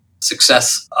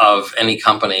success of any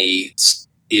company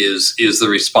is the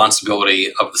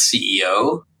responsibility of the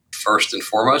CEO first and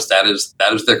foremost. That is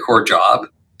their core job.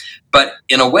 But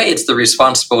in a way, it's the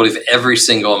responsibility of every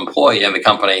single employee in the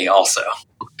company also.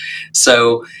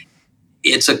 So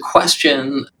it's a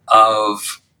question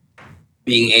of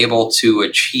being able to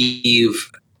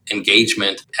achieve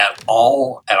engagement at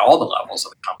all the levels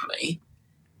of the company,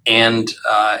 and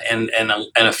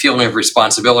a feeling of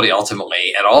responsibility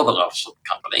ultimately at all the levels of the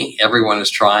company. Everyone is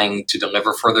trying to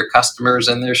deliver for their customers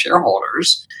and their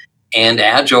shareholders. And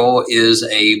Agile is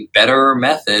a better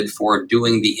method for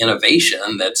doing the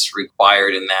innovation that's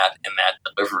required in that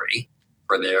delivery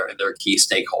for their key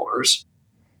stakeholders.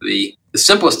 The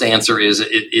simplest answer is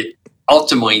it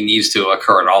ultimately needs to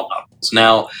occur at all levels.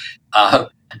 Now,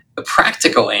 the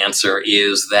practical answer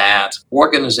is that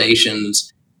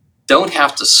organizations don't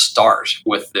have to start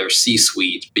with their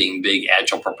C-suite being big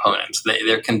Agile proponents.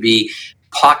 There can be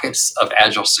pockets of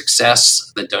Agile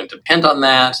success that don't depend on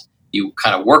that. You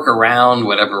kind of work around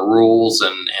whatever rules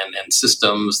and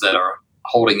systems that are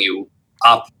holding you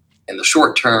up in the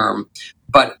short term.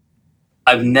 But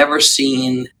I've never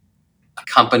seen a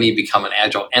company become an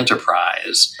Agile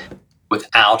enterprise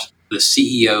without the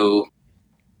CEO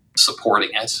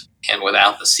supporting it and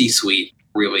without the C-suite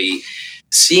really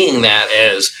seeing that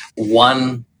as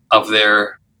one of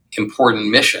their important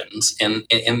missions in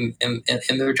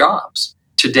their jobs.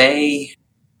 Today,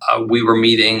 we were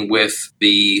meeting with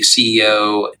the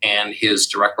CEO and his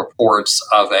direct reports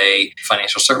of a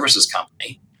financial services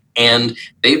company, and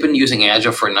they've been using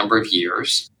Agile for a number of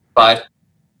years, but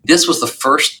this was the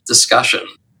first discussion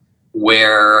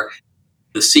where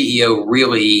the CEO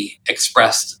really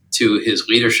expressed to his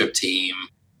leadership team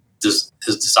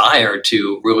his desire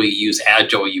to really use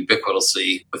Agile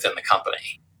ubiquitously within the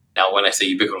company. Now, when I say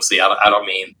ubiquitously, I don't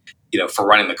mean for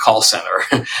running the call center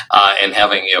and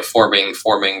having forming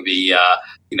the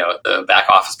the back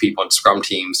office people and Scrum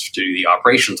teams to do the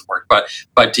operations work,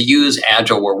 but to use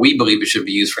Agile where we believe it should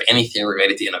be used for anything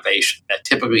related to innovation. That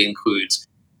typically includes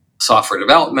software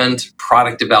development,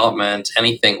 product development,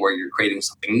 anything where you're creating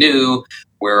something new,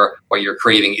 where what you're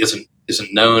creating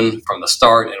isn't known from the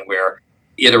start, and where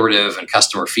iterative and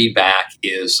customer feedback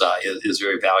is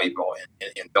very valuable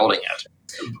in building it.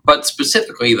 But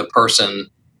specifically, the person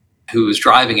who's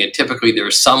driving it, typically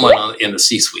there's someone in the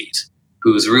C-suite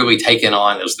who's really taken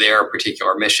on as their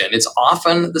particular mission. It's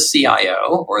often the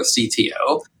CIO or the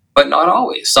CTO, but not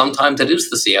always. Sometimes it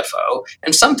is the CFO,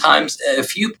 and sometimes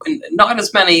not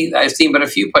as many I've seen, but a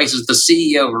few places the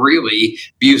CEO really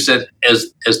views it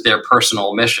as their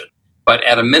personal mission. But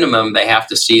at a minimum, they have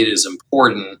to see it as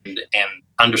important and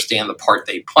understand the part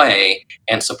they play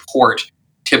and support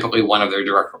typically one of their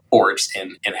direct reports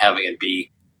and having it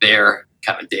be their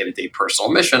kind of day-to-day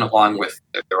personal mission along with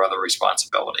their other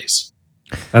responsibilities.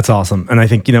 That's awesome. And I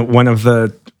think,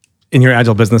 in your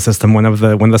Agile business system, one of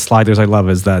the sliders I love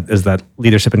is that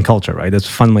leadership and culture, right? It's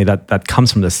fundamentally that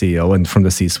comes from the CEO and from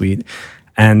the C-suite.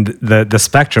 And the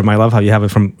spectrum, I love how you have it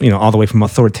from, all the way from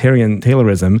authoritarian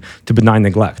Taylorism to benign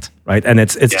neglect, right? And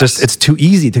it's just too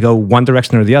easy to go one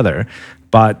direction or the other.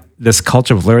 But this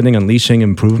culture of learning, unleashing,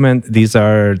 improvement, these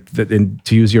are,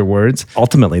 to use your words,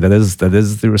 ultimately that is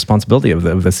the responsibility of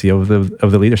the CEO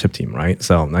of the leadership team, right?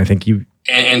 So I think you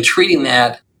and treating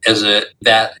that as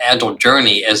that Agile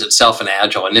journey as itself an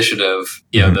Agile initiative.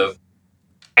 The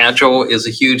Agile is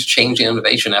a huge change and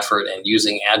innovation effort, and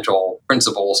using Agile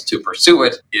principles to pursue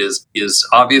it is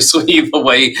obviously the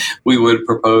way we would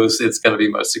propose it's going to be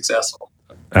most successful.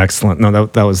 Excellent. No,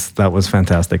 that was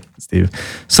fantastic, Steve.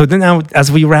 So then now,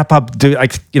 as we wrap up,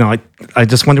 I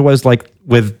just wonder what it's like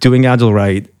with doing Agile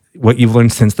right. What you've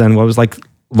learned since then. What was like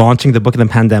launching the book in the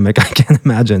pandemic. I can't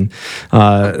imagine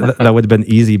that would have been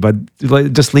easy. But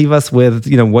just leave us with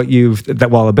what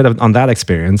a bit on that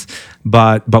experience,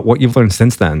 but what you've learned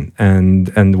since then,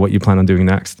 and what you plan on doing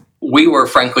next. We were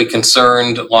frankly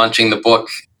concerned launching the book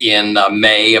in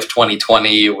May of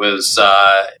 2020. It was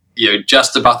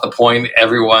just about the point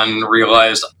everyone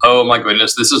realized, oh my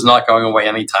goodness, this is not going away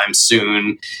anytime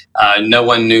soon. No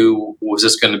one knew, was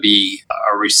this going to be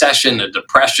a recession, a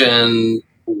depression,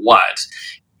 what?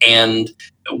 And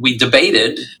we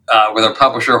debated with our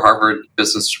publisher, Harvard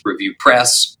Business Review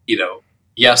Press,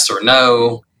 yes or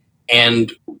no.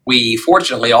 And we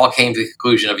fortunately all came to the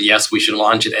conclusion of yes, we should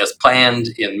launch it as planned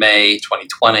in May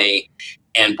 2020.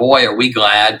 And boy, are we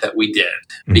glad that we did,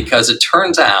 because it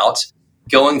turns out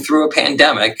going through a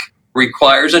pandemic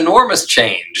requires enormous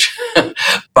change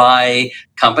by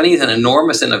companies and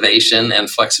enormous innovation and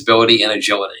flexibility and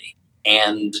agility.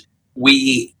 And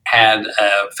we had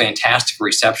a fantastic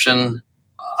reception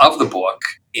of the book,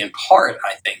 in part,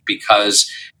 I think,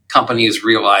 because companies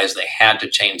realized they had to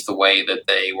change the way that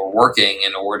they were working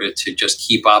in order to just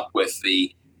keep up with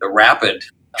the rapid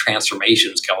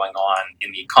transformations going on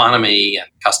in the economy and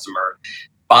customer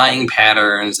buying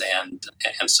patterns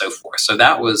and so forth. So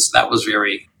that was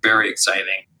very, very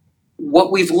exciting.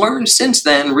 What we've learned since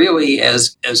then, really,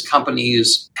 as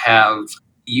companies have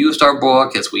used our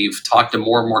book, as we've talked to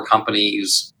more and more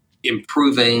companies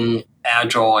improving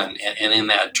Agile and in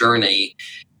that journey,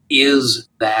 is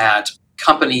that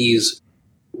companies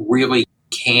really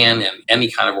can, in any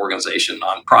kind of organization,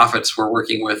 nonprofits we're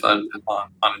working with on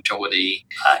agility,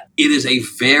 it is a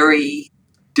very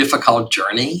difficult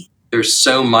journey. There's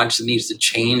so much that needs to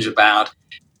change about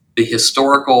the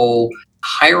historical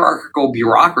hierarchical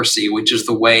bureaucracy, which is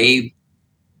the way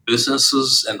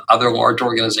businesses and other large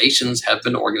organizations have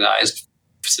been organized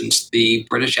since the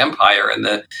British Empire in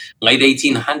the late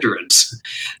 1800s.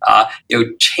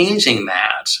 Changing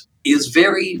that is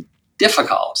very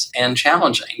difficult and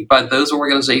challenging, but those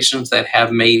organizations that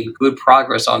have made good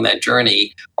progress on that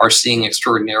journey are seeing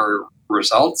extraordinary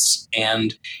results,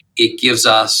 and it gives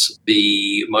us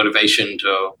the motivation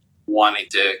to wanting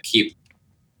to keep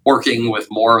working with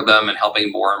more of them and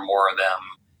helping more and more of them,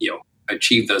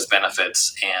 achieve those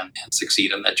benefits and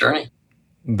succeed in that journey.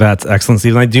 That's excellent,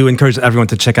 Steve. And I do encourage everyone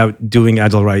to check out Doing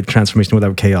Agile Right, Transformation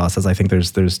Without Chaos, as I think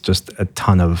there's just a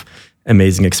ton of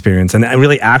amazing experience and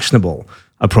really actionable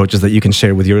approaches that you can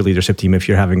share with your leadership team if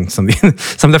you're having some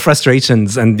of the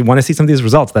frustrations and you want to see some of these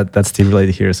results that Steve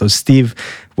related here. So Steve,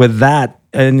 with that,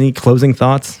 any closing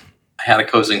thoughts? I had a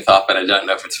closing thought, but I don't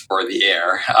know if it's for the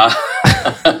air.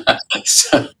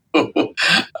 So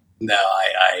no,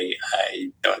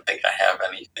 I don't think I have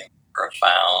anything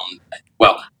profound.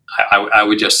 Well, I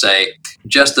would just say,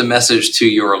 just a message to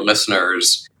your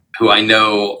listeners who I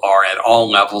know are at all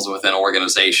levels within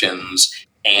organizations,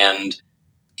 and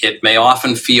it may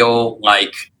often feel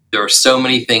like there are so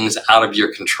many things out of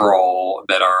your control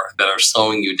that are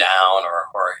slowing you down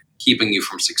or keeping you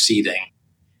from succeeding.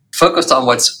 Focus on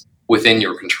what's within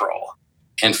your control,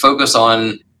 and focus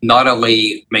on not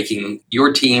only making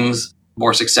your teams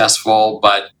more successful,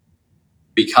 but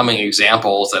becoming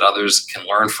examples that others can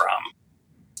learn from.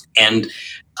 And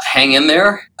hang in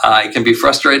there. It can be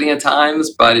frustrating at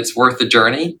times, but it's worth the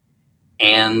journey.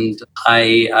 And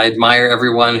I admire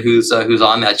everyone who's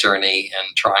on that journey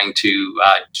and trying to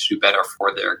do better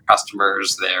for their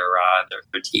customers,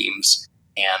 their teams,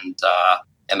 and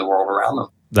the world around them.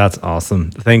 That's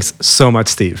awesome. Thanks so much,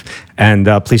 Steve. And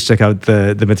please check out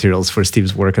the materials for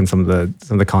Steve's work and some of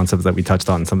the concepts that we touched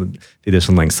on, some of the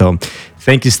additional links. So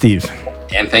thank you, Steve.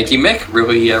 And thank you, Mick.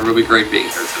 Really great being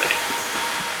here today.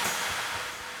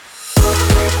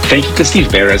 Thank you to Steve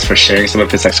Beres for sharing some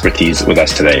of his expertise with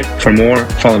us today. For more,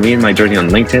 follow me in my journey on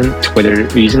LinkedIn, Twitter,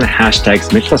 using the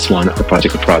hashtags Mitch+1 or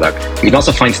Project with Product. You can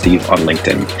also find Steve on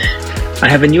LinkedIn. I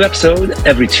have a new episode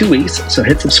every 2 weeks, so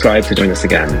hit subscribe to join us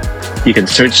again. You can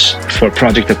search for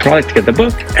Project with Product to get the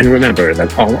book, and remember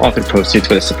that all author proceeds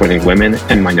go to supporting women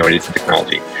and minorities in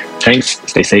technology. Thanks,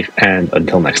 stay safe, and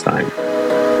until next time.